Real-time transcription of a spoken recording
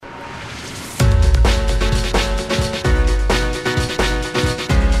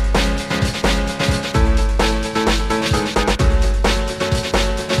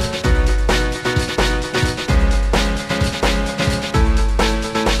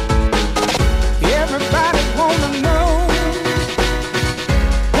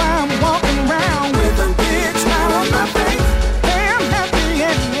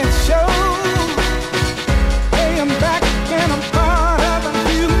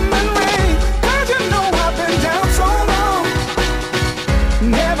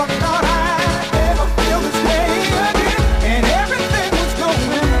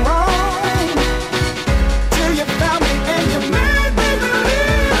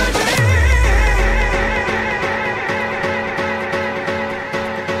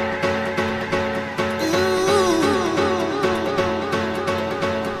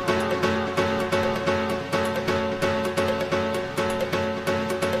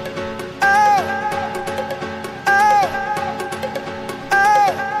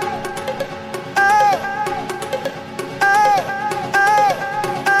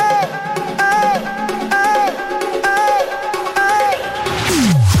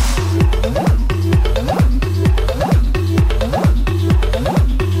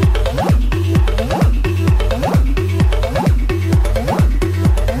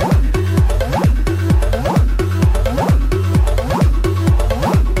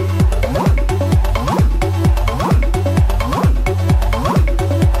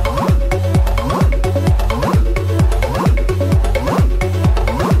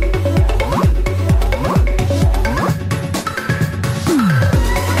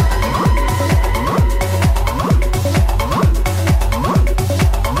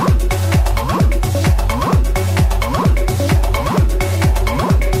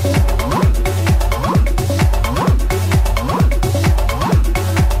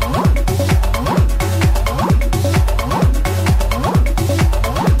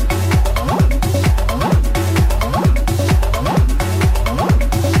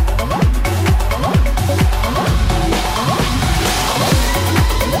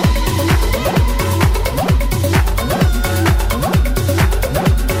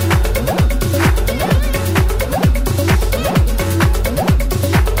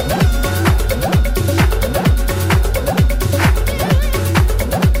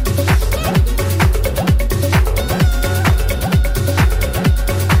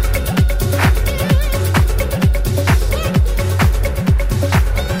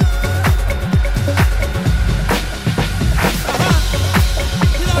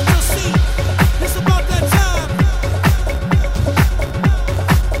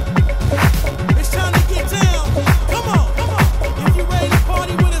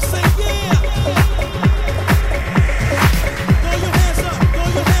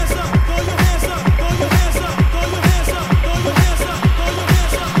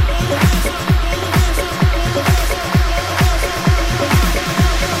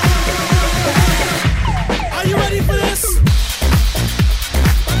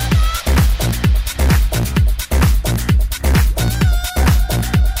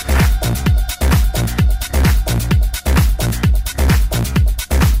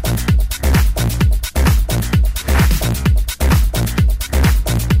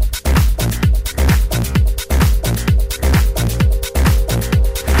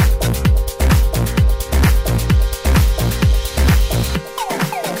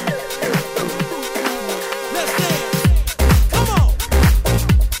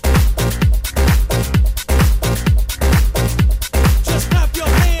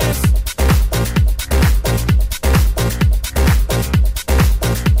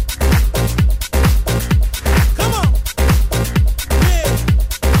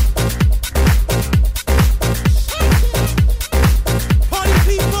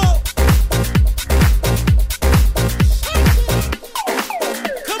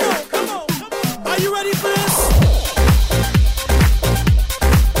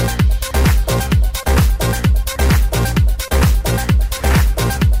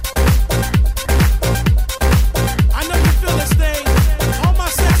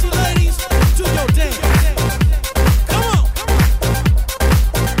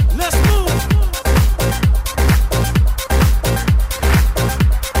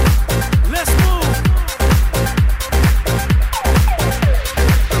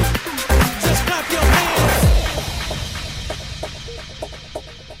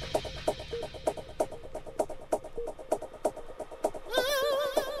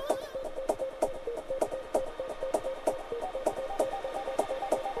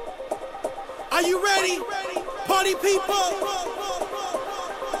Are you ready? Party people!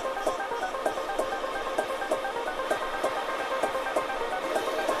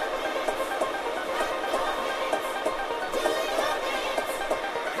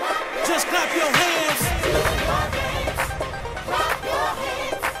 Just clap your hands. Clap your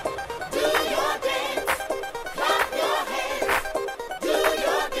hands. Do your dance. Clap your hands. Do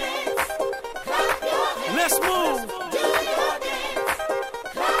your dance. Clap your hands. Let's move. Do your dance.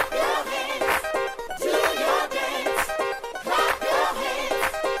 Clap your hands. Do your dance. Clap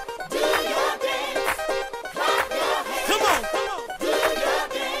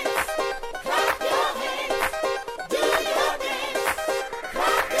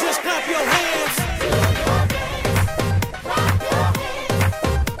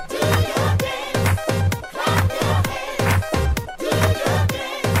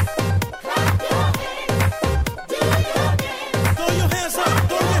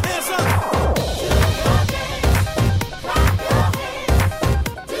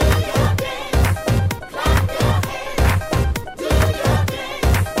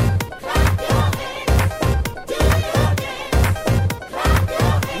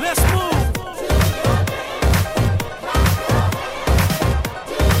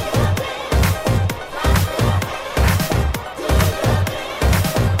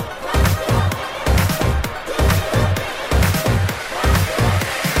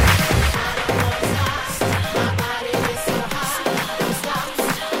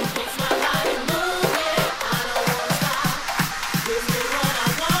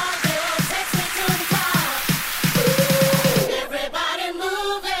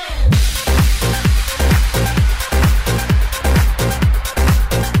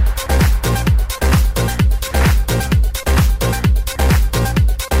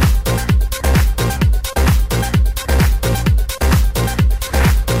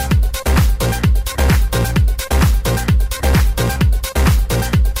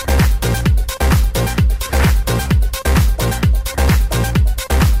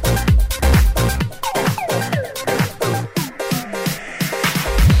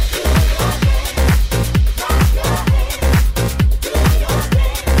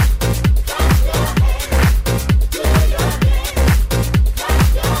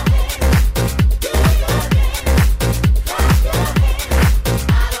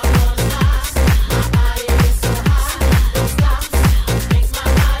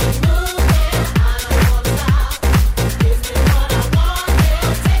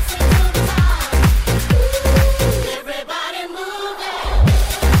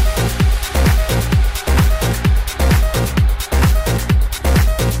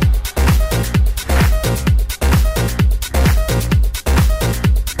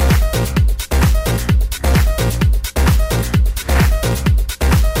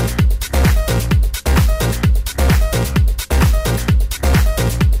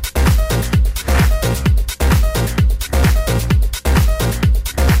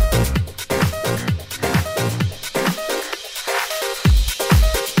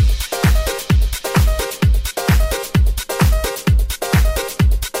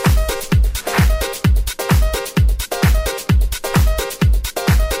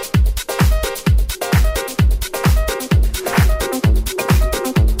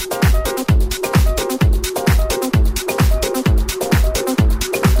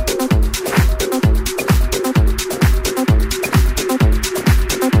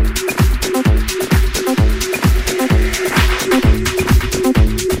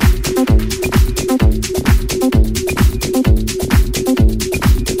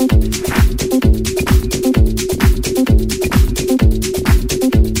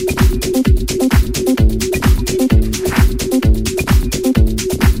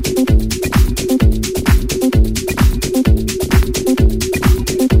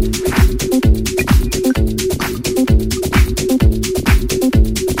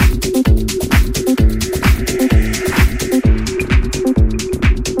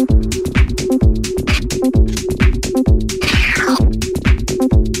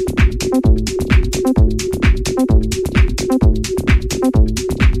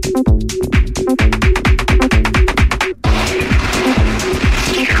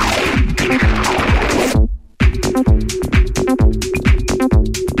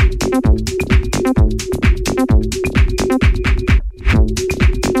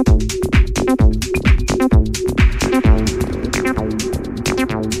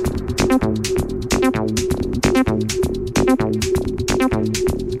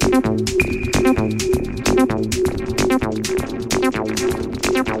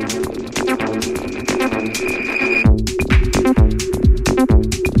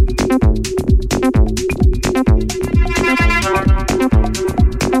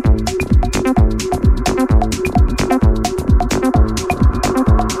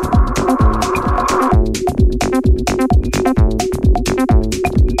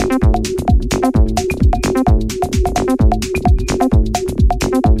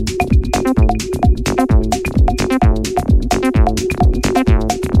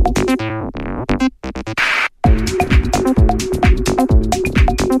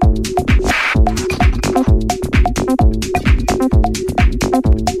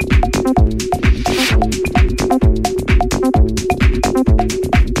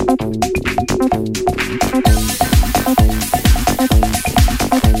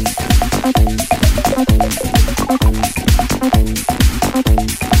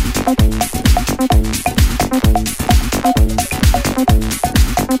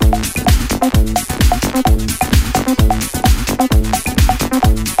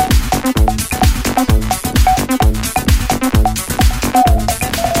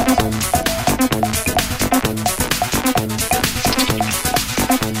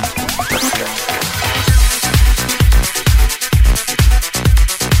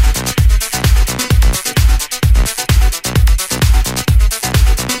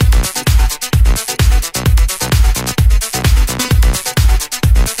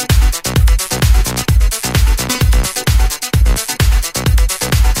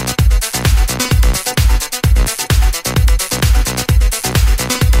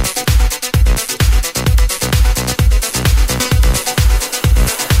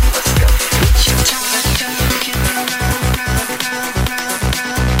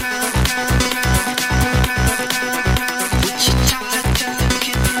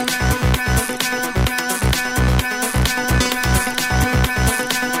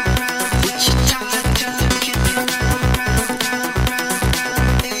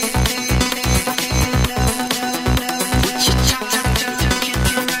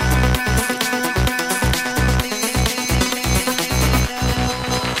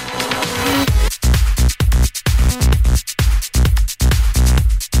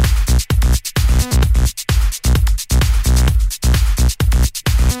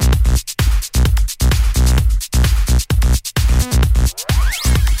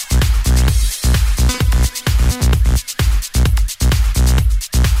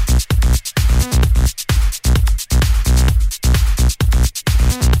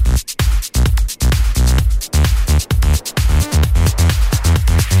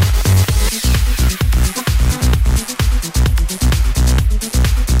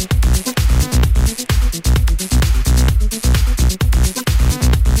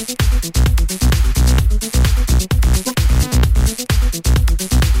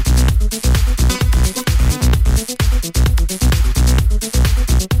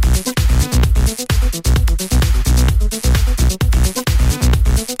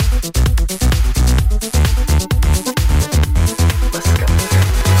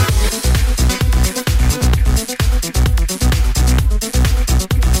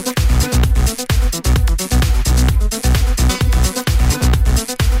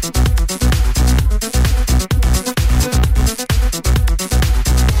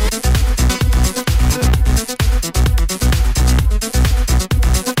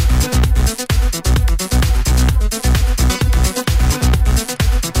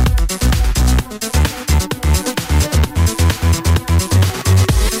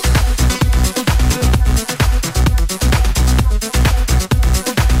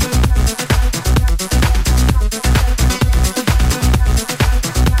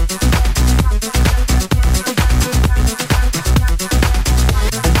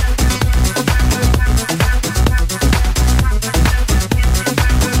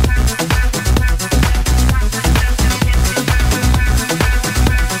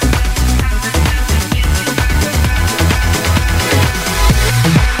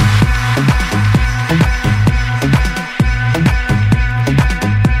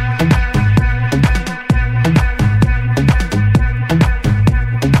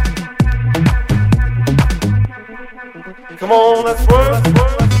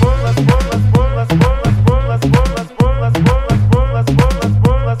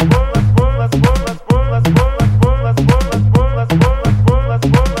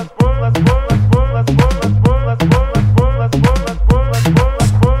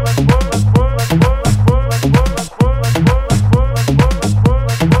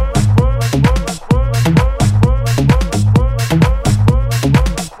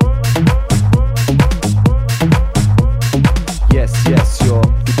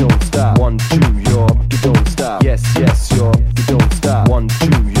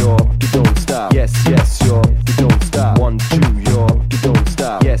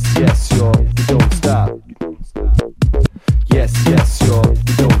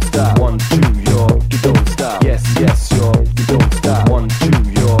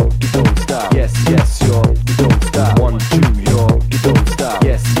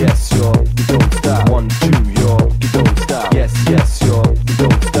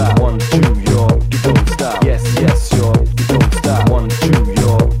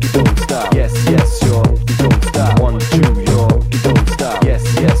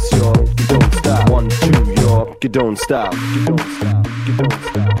Don't stop. You don't stop. You don't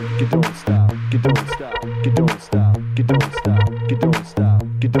stop. You don't stop. You don't stop. You don't stop. You don't stop. You don't stop.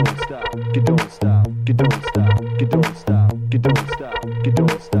 You don't stop. You don't stop. You don't stop. You don't stop. You don't stop. You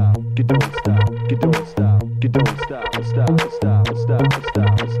don't stop. you don't stop, you don't stop, you don't stop, stop, stop, stop,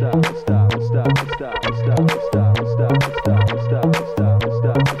 stop, stop, stop, stop, stop, stop, stop,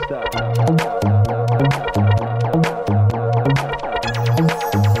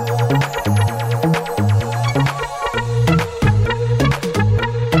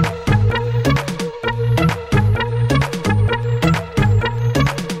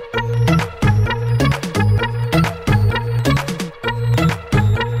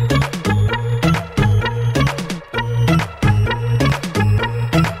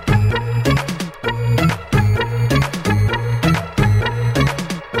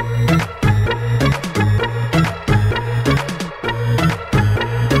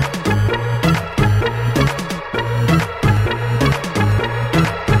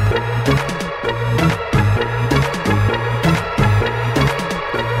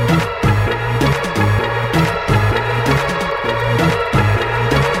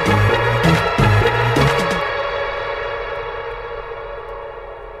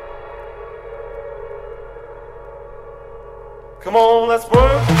 Come on, let's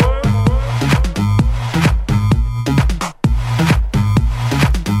work.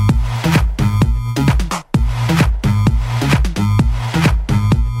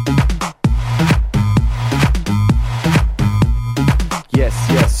 Yes,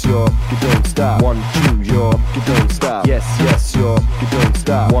 yes, you don't stop. 1, 2, you don't stop. Yes, yes, you don't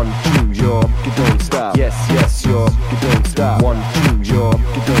stop. 1, 2, you don't stop. Yes, yes, you don't stop. 1, 2, you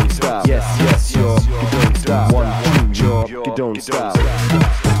don't stop. Yes, yes, you don't stop. 1, 2, you don't stop.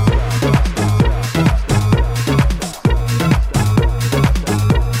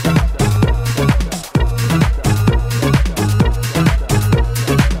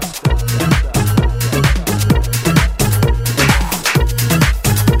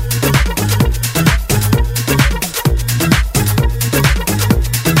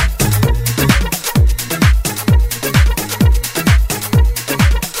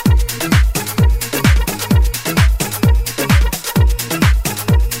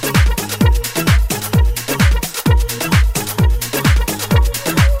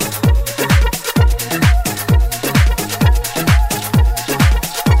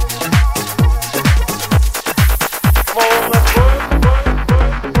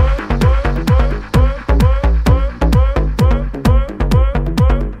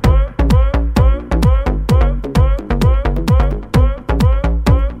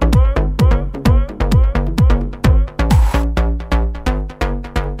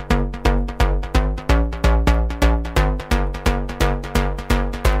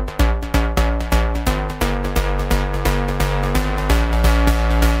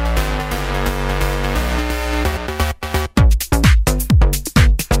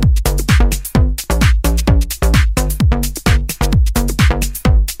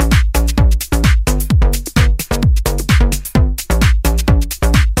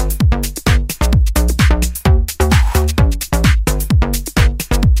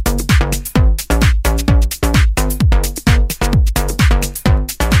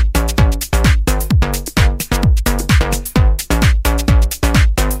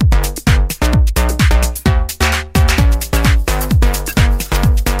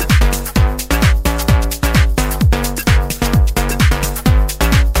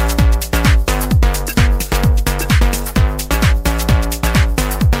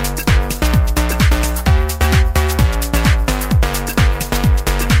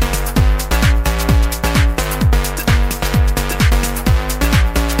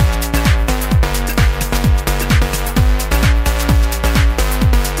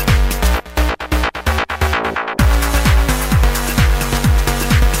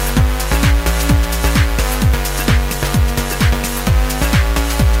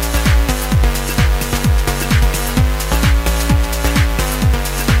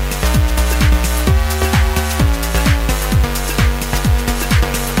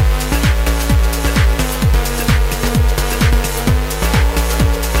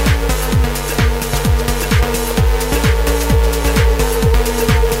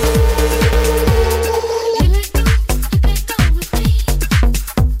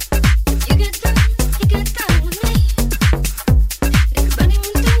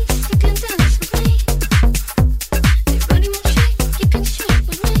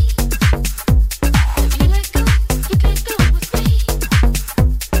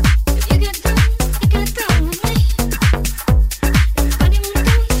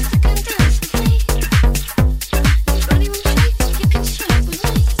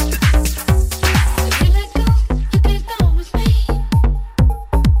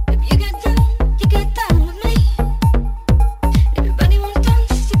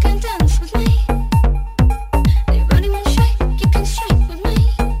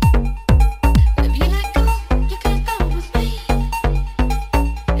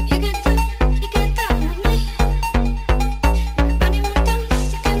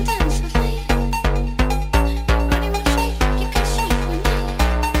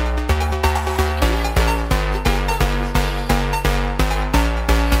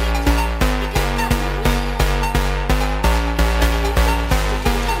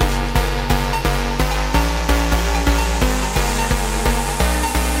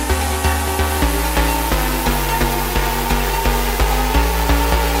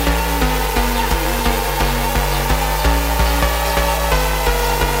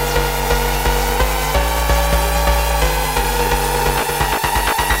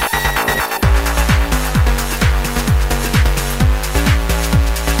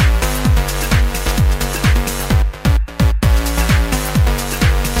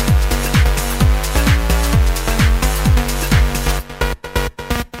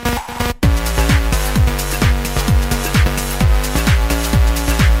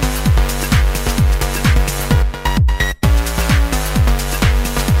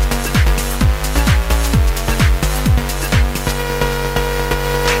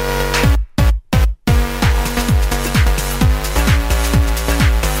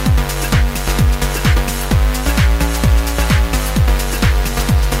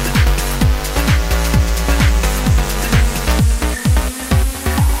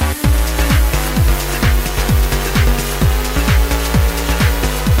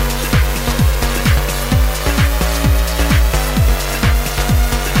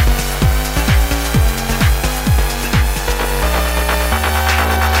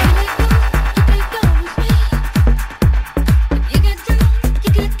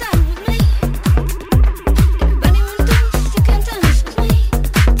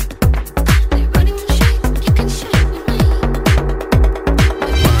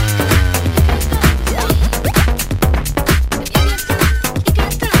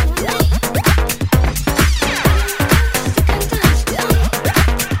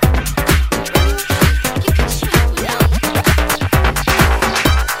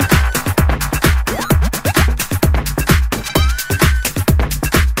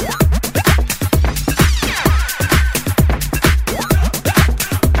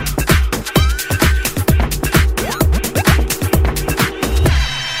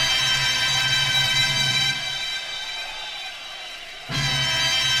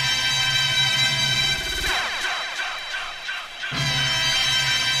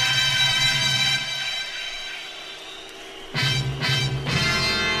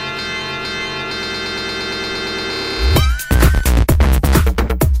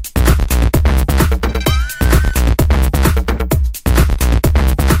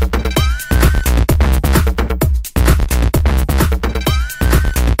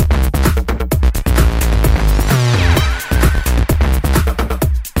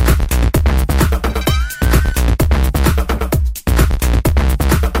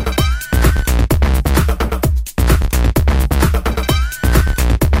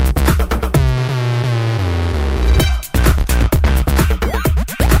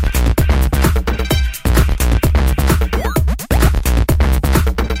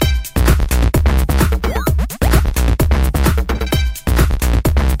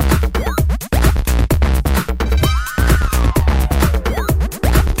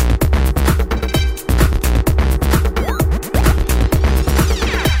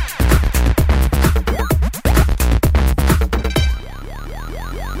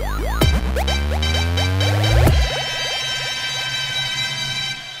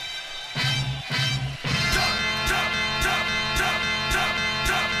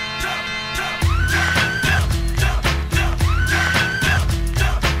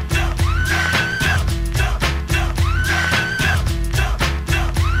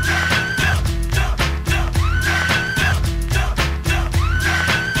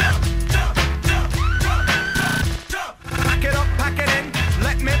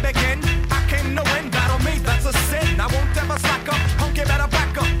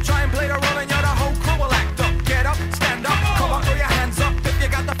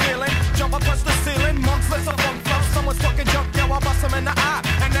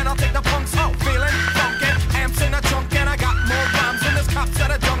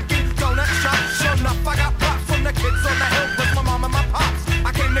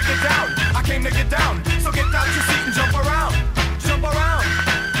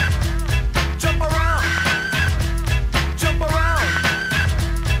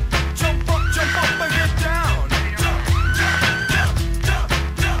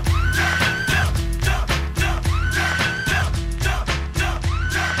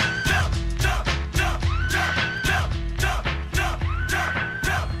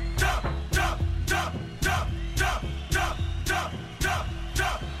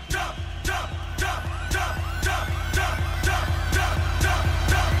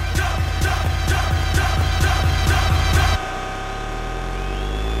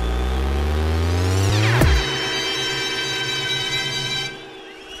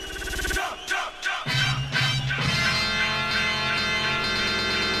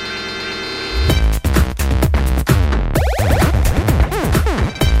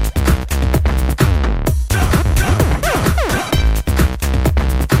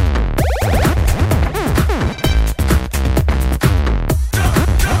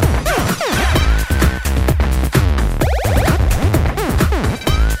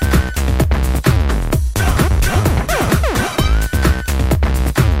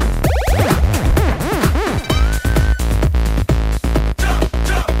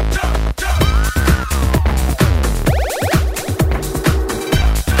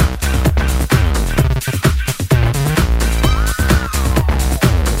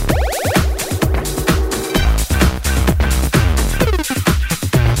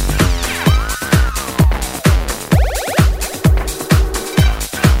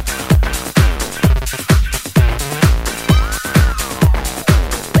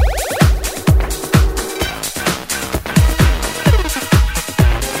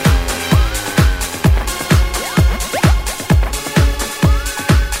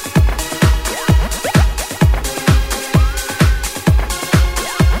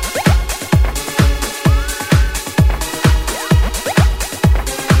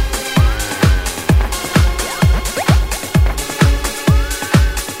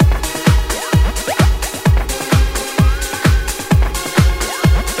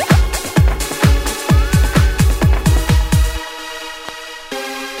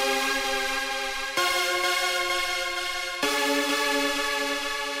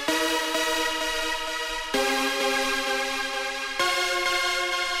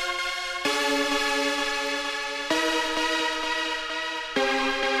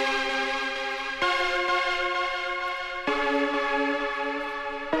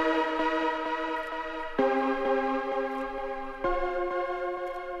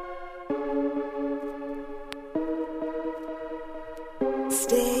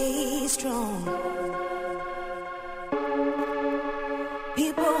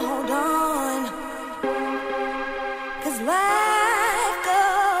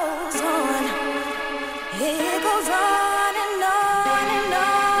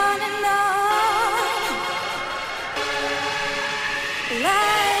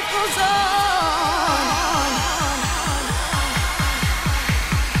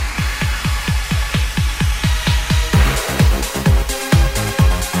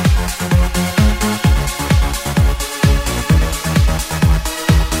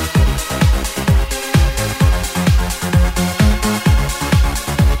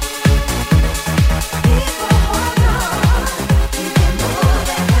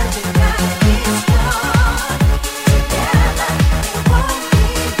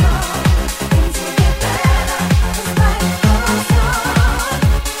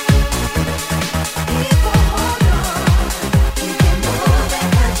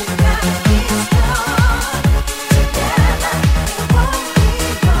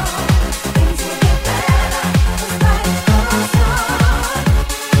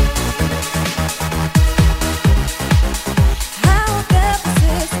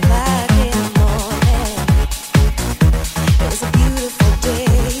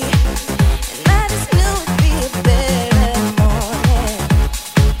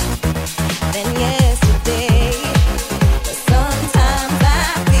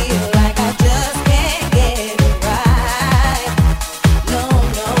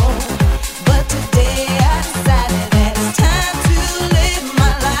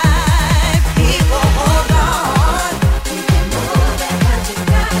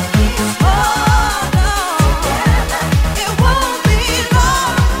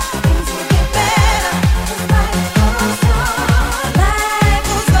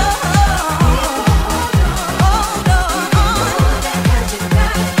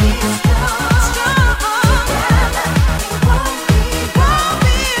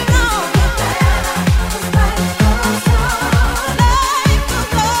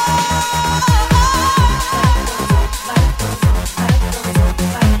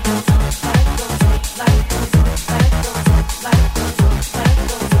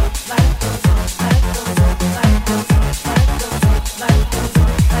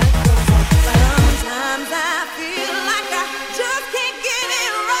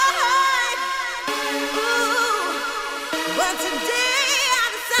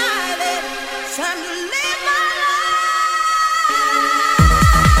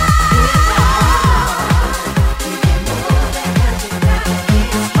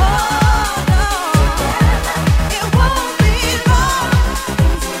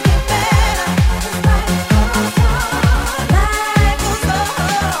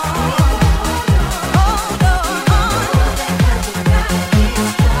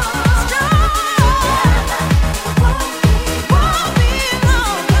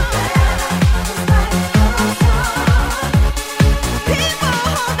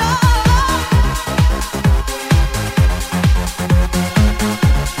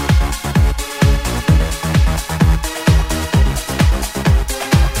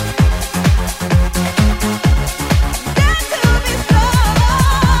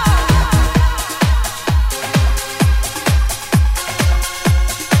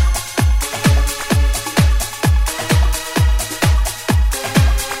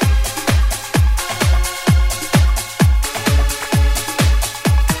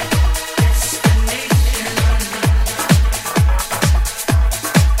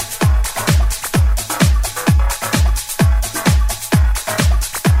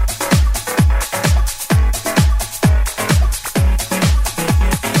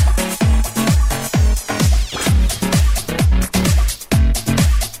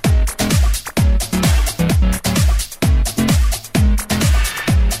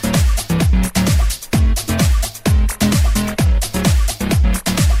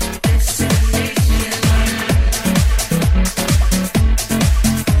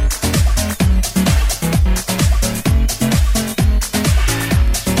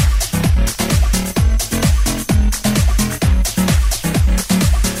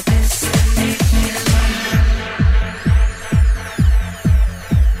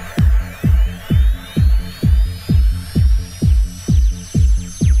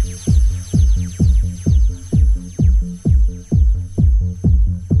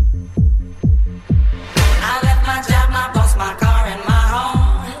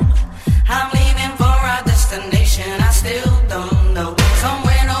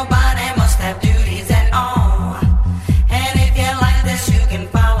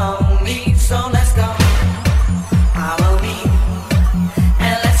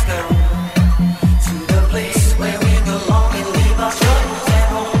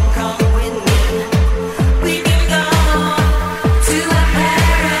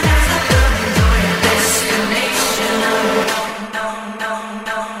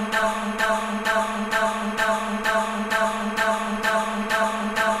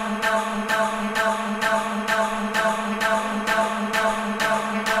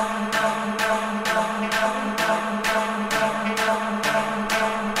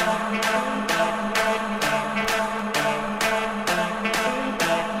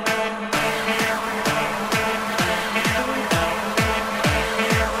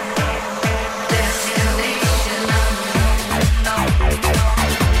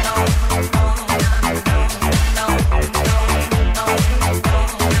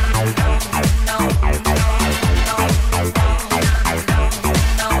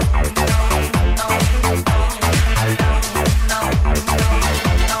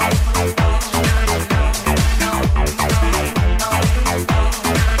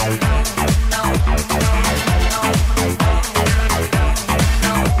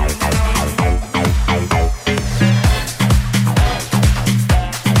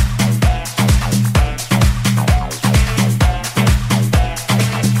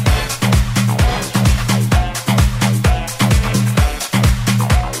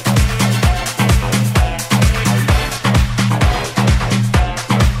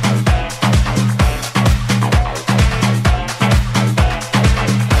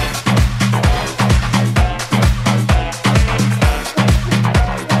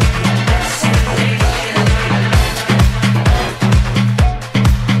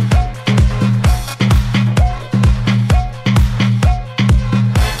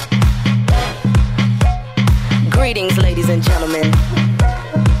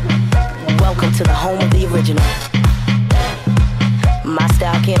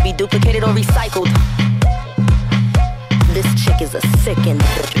 duplicated or recycled. This chick is a sick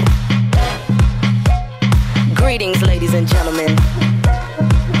individual. Greetings, ladies and gentlemen.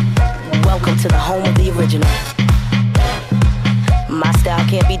 Welcome to the home of the original. My style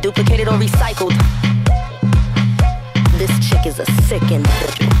can't be duplicated or recycled. This chick is a sick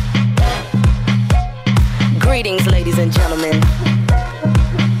individual. Greetings, ladies and gentlemen.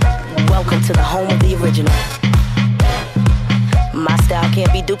 Welcome to the home of the original. My style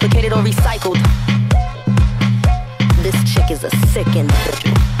can't be duplicated or recycled. This chick is a sick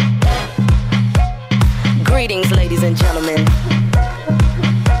individual. Greetings, ladies and gentlemen.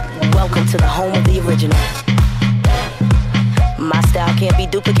 Welcome to the home of the original. My style can't be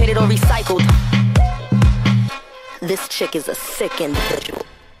duplicated or recycled. This chick is a sick individual.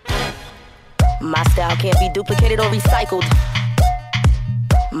 My style can't be duplicated or recycled.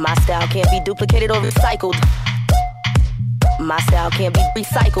 My style can't be duplicated or recycled. My style can't be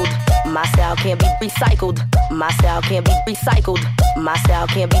recycled. My style can't be recycled. My style can't be recycled. My style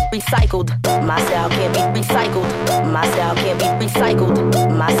can't be recycled. My style can't be recycled. My style can't be recycled.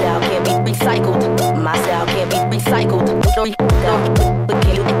 My style can't be recycled. My style can't be recycled.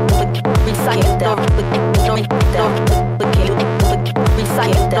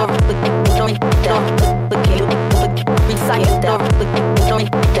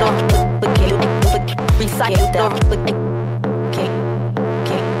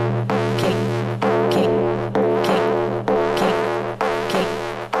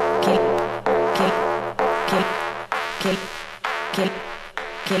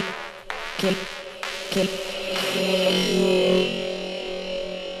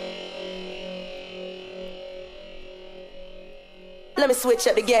 Let me switch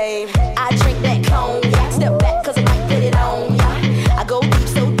up the game. I drink that cognac, step back 'cause I might put it on ya. I go deep,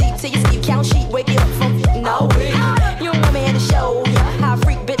 so deep till you see you count sheep, wake you up from no way. You don't want me here to show ya how I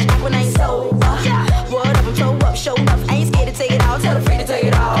freak bitch act when I ain't sober. What up, I'm throw up, show up. I ain't scared to take it all, tell the freak to take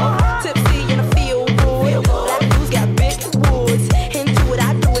it all. Tipsy in the feel good. Black dudes got big woods. Into it,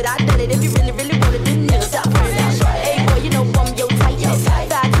 I do it, I done it. If you really, really want it, then nigga stop running. Hey boy, you know I'm yo tight.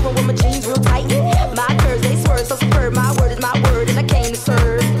 Fat even with my jeans real tight. My curves they swerve so superb. My word is my word, and I came to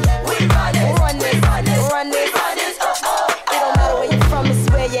serve. We run it, run this, run this, run this, run this. It don't matter where you're from, it's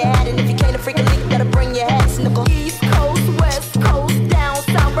where you're at. And if you can't freak a leak, you better bring your hats. Nickel. East Coast, West Coast, down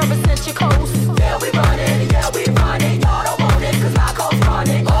south, represent your coast. Yeah, we run it, yeah, we run it. Y'all don't want it, 'cause my coast run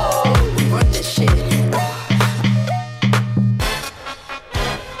it. Oh, we run this shit.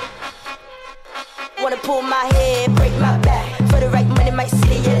 Wanna pull my head, break my back. For the right money, might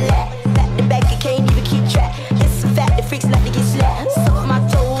sit in your lap. Back to back, you can't even keep track. It's a fact, the freaks like to get slapped. Suck my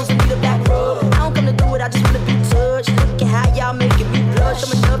toes and need a back rub. I don't come to do it, I just wanna be touched. Look at how y'all making me blush.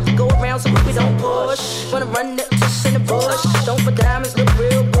 I'm enough to go around so we don't push. Wanna run up just in the bush. Don't put diamonds look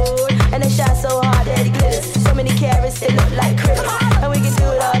real good. And they shine so hard that it glitters. So many carrots, they look like critters. And we can do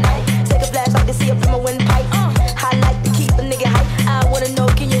it all night. Take a flashlight to see up from a windpipe. I like to keep a nigga hype. I wanna know,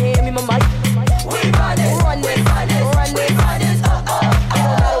 can you hear me, my mic? We run it, run it, run it, run it, run it. It don't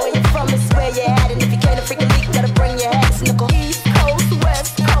matter where you're from, it's where you're at. And if you can't freak a leak, you gotta bring your hats. Nickel. East Coast,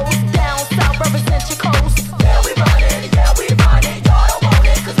 West Coast, down south, represent your coast. Yeah, we run it, yeah, we run it. Y'all don't want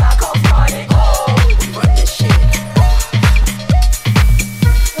it, 'cause my coast run it. Oh, we run this shit.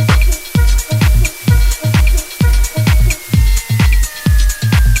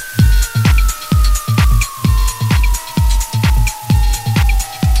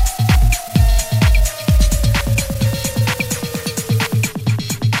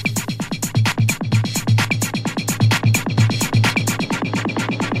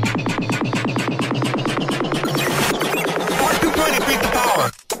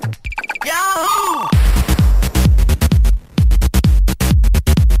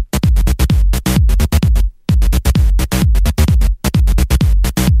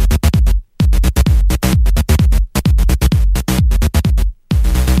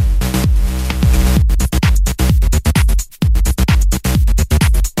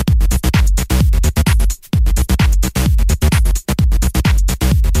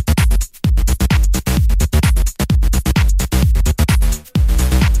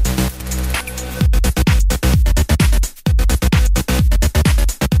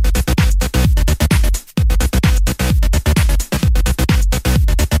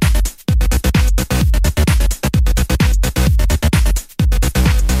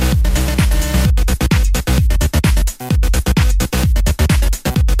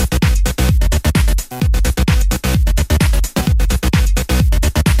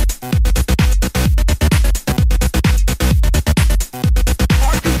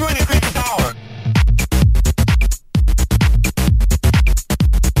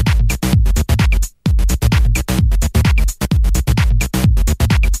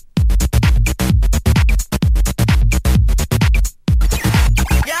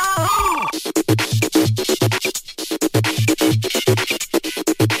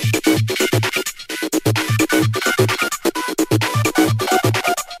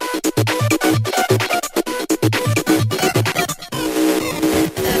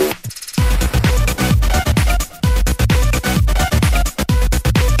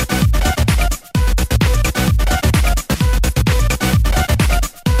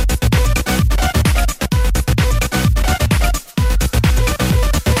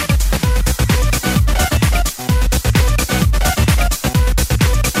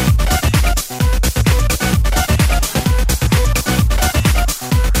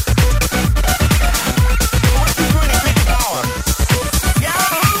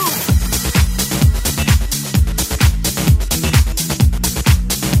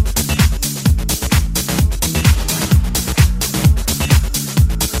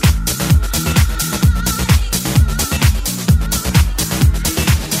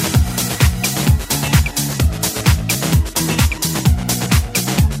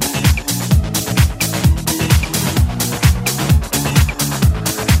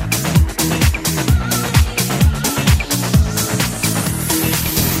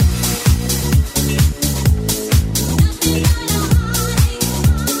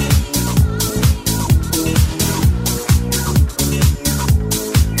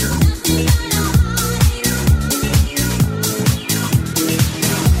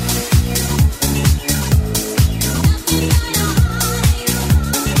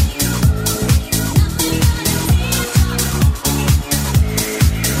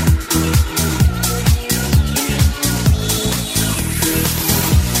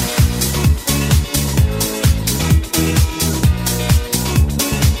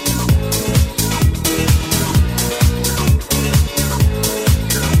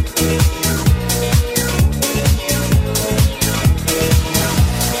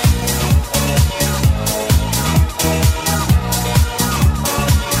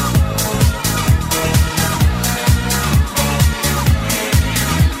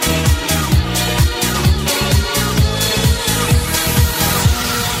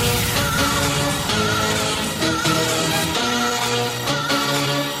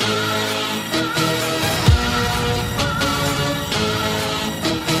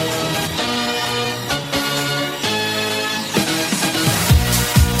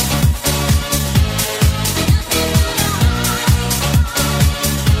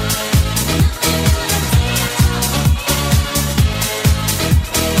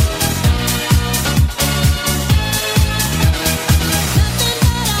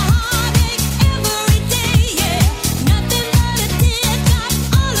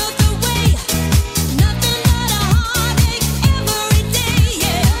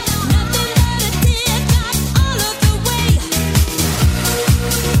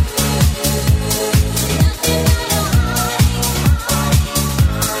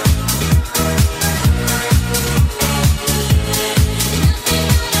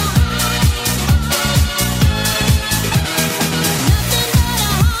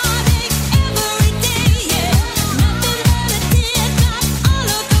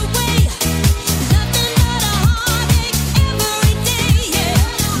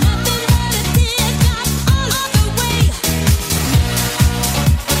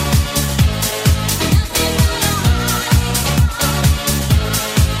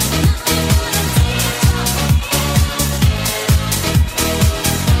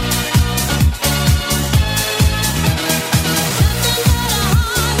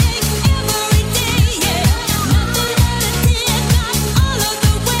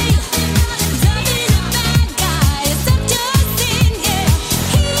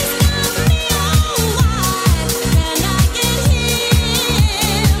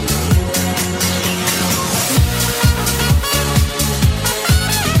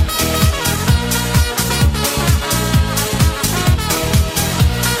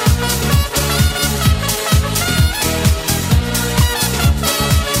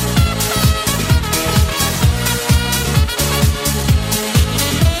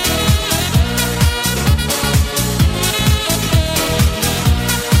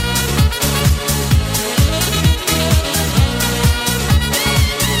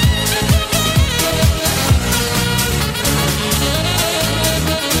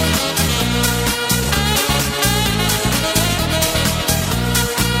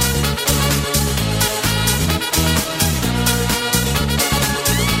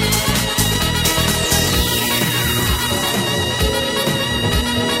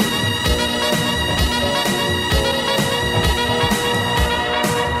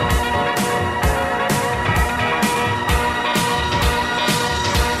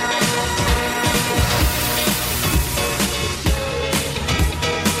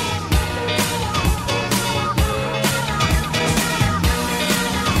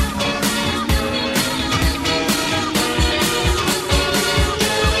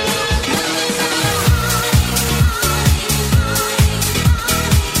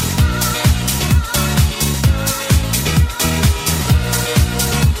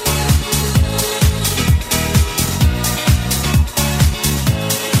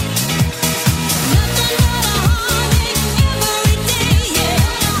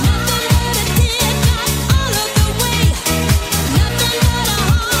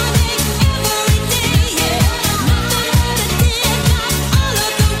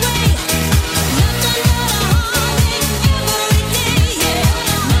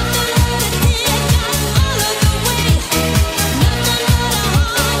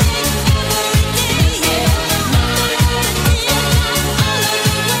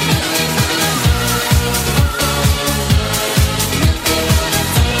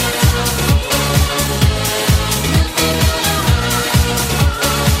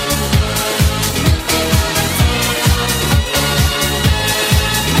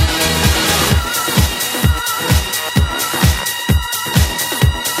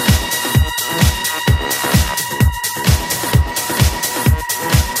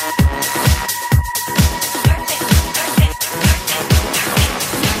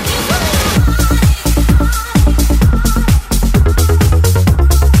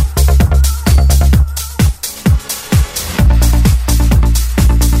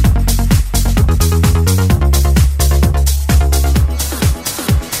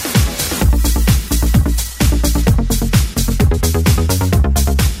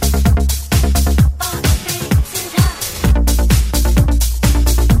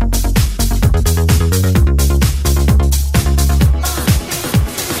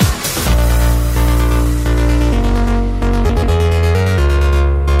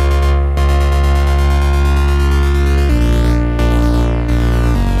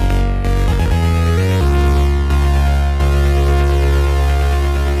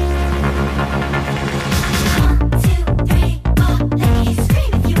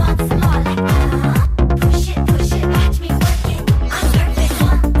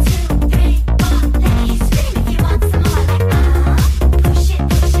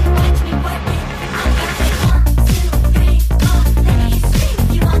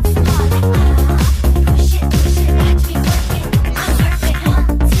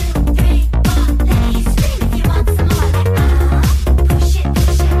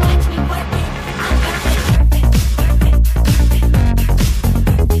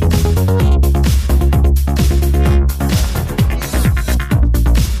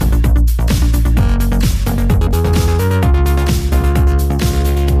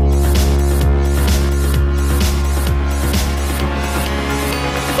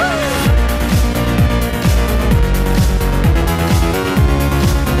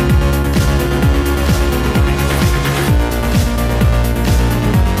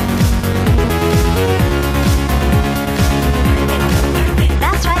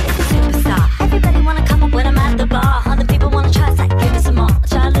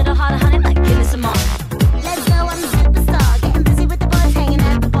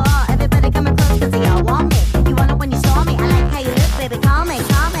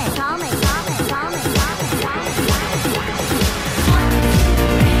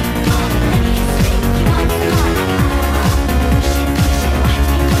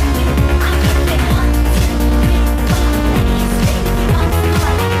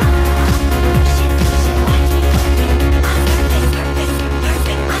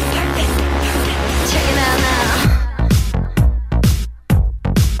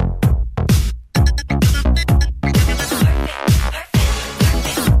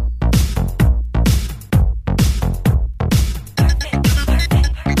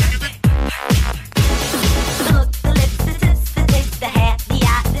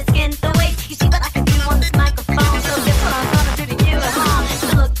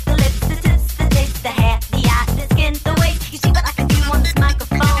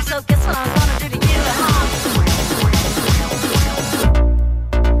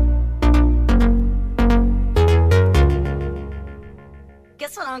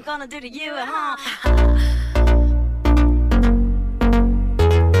 I'm gonna do to you, huh?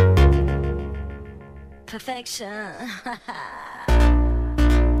 Perfection.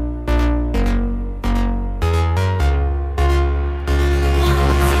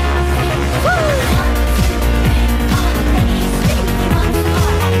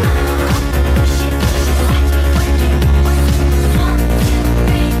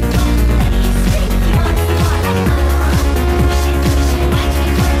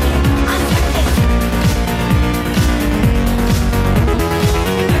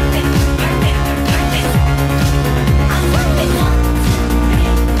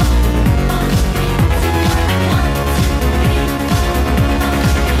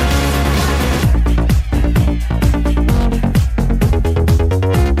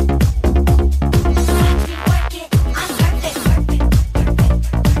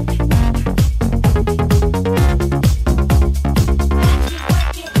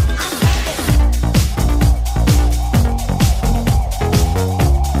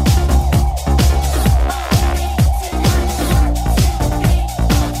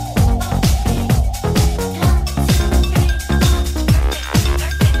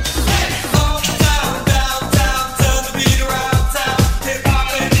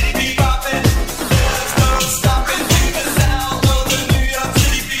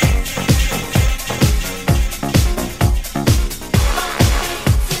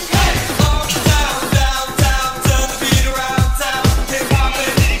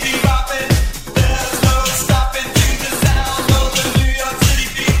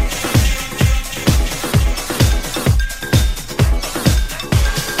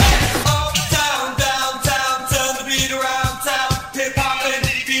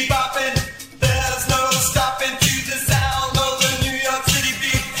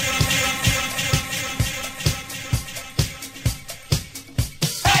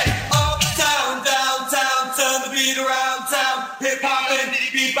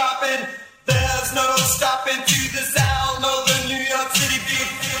 There's no stopping to the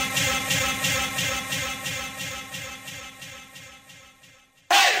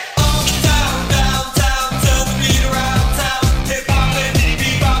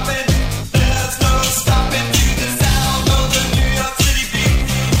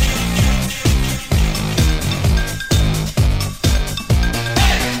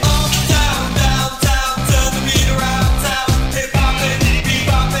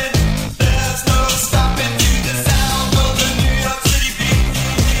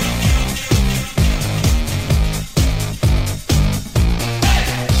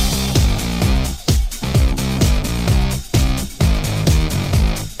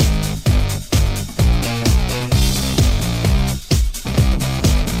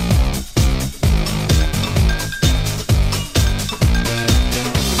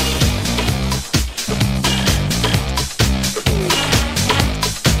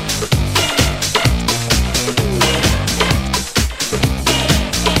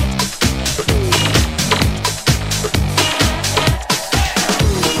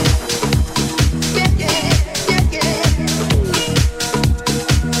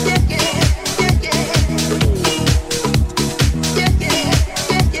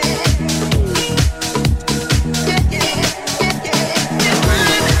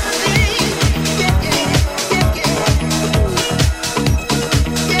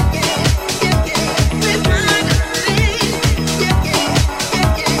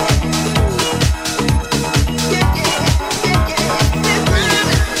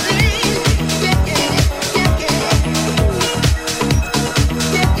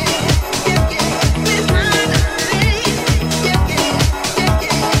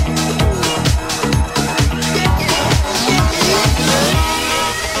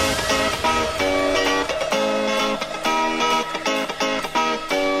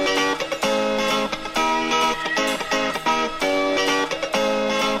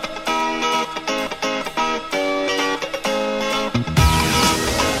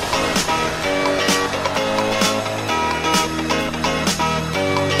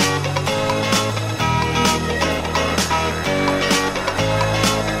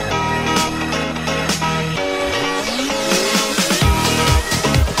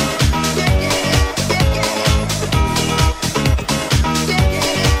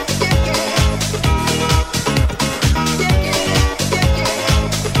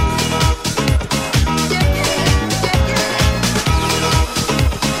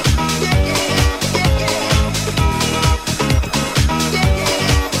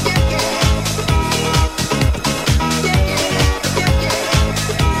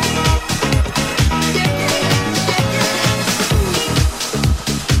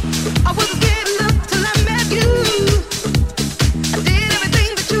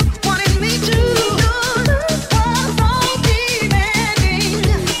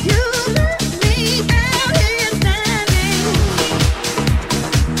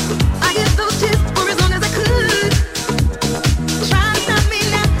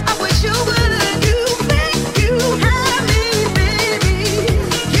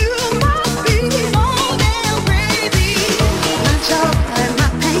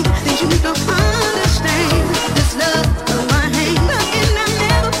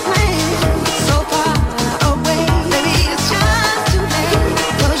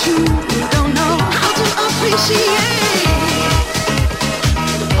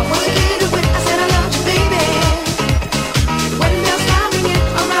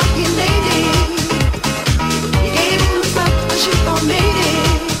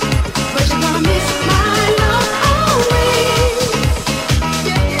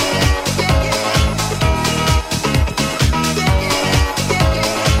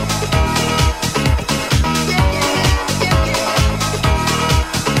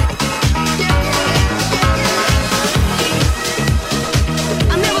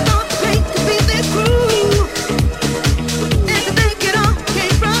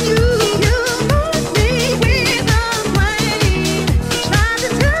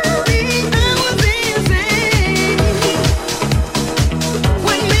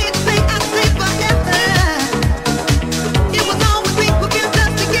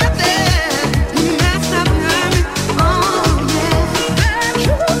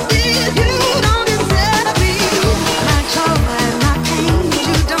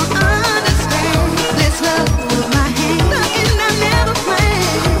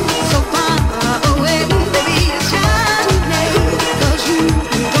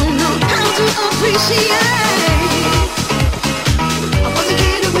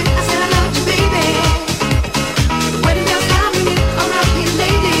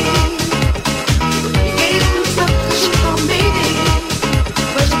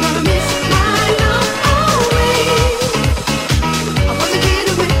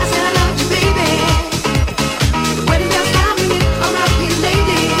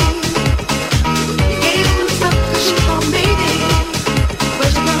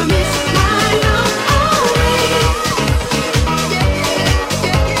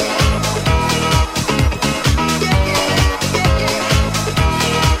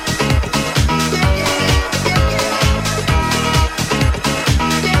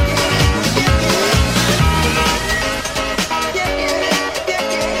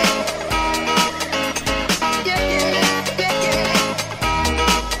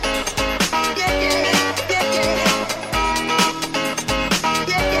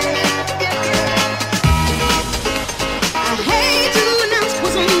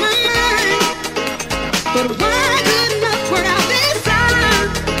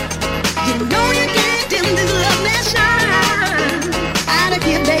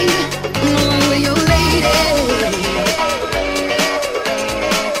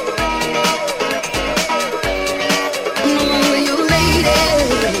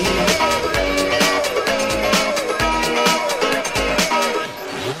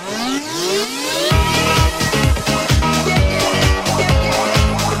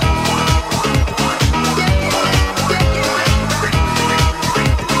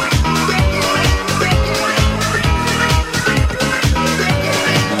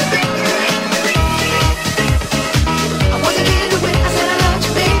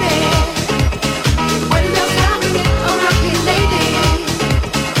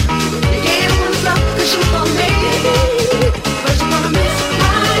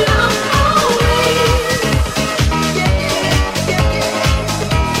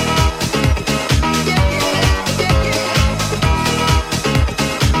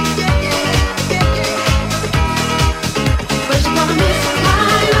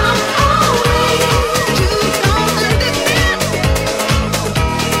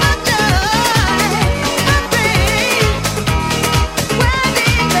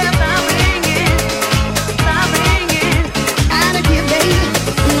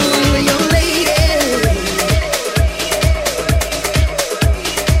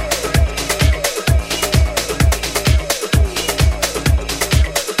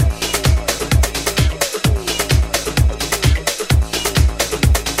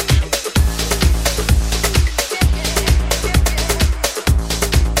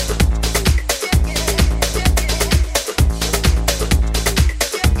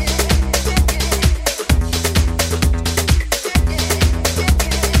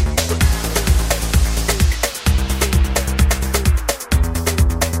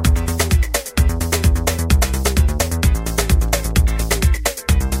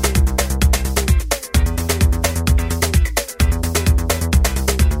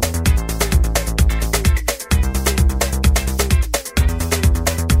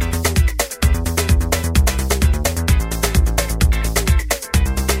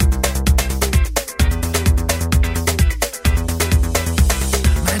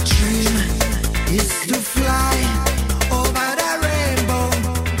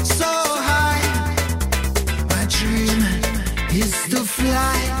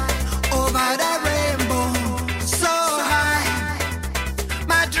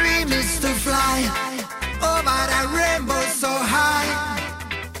to fly over that rainbow so high.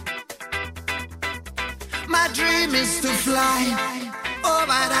 My dream is to fly over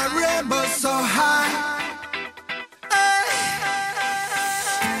that rainbow so high.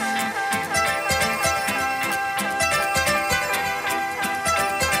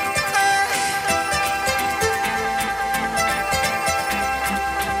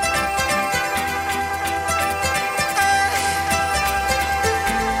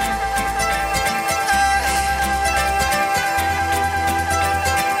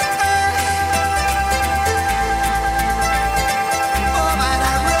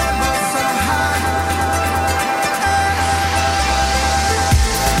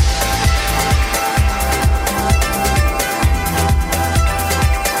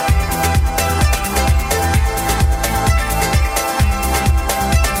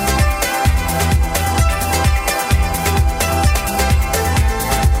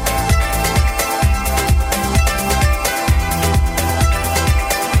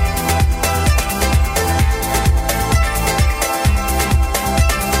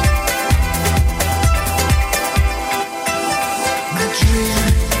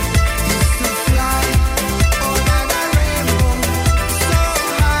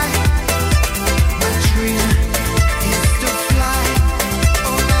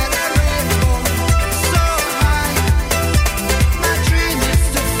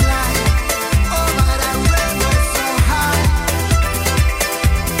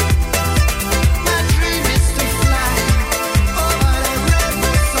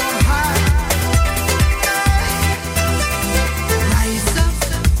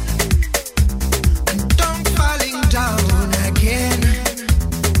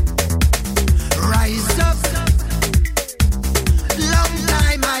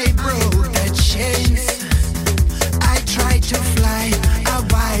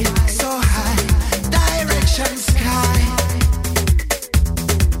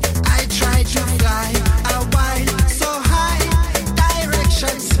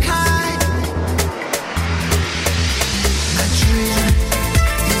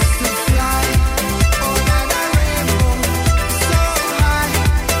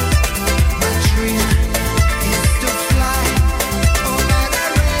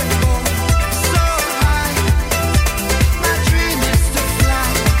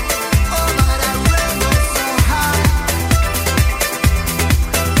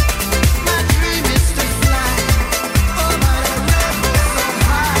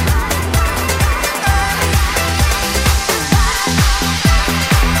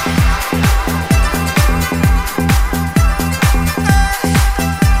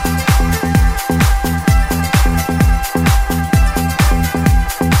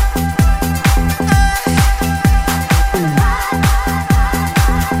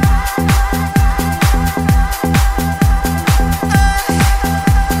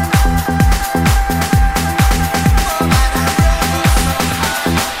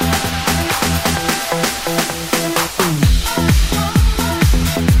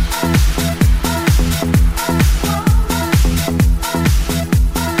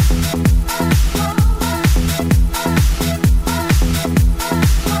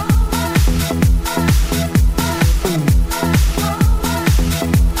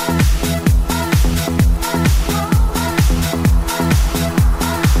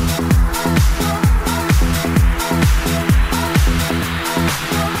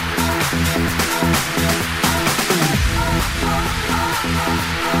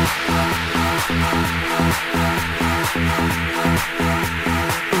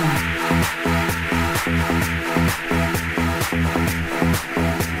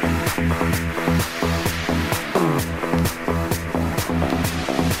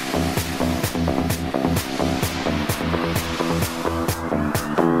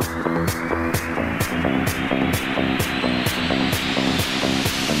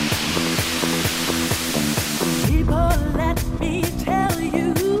 People, let me tell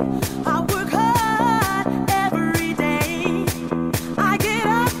you, I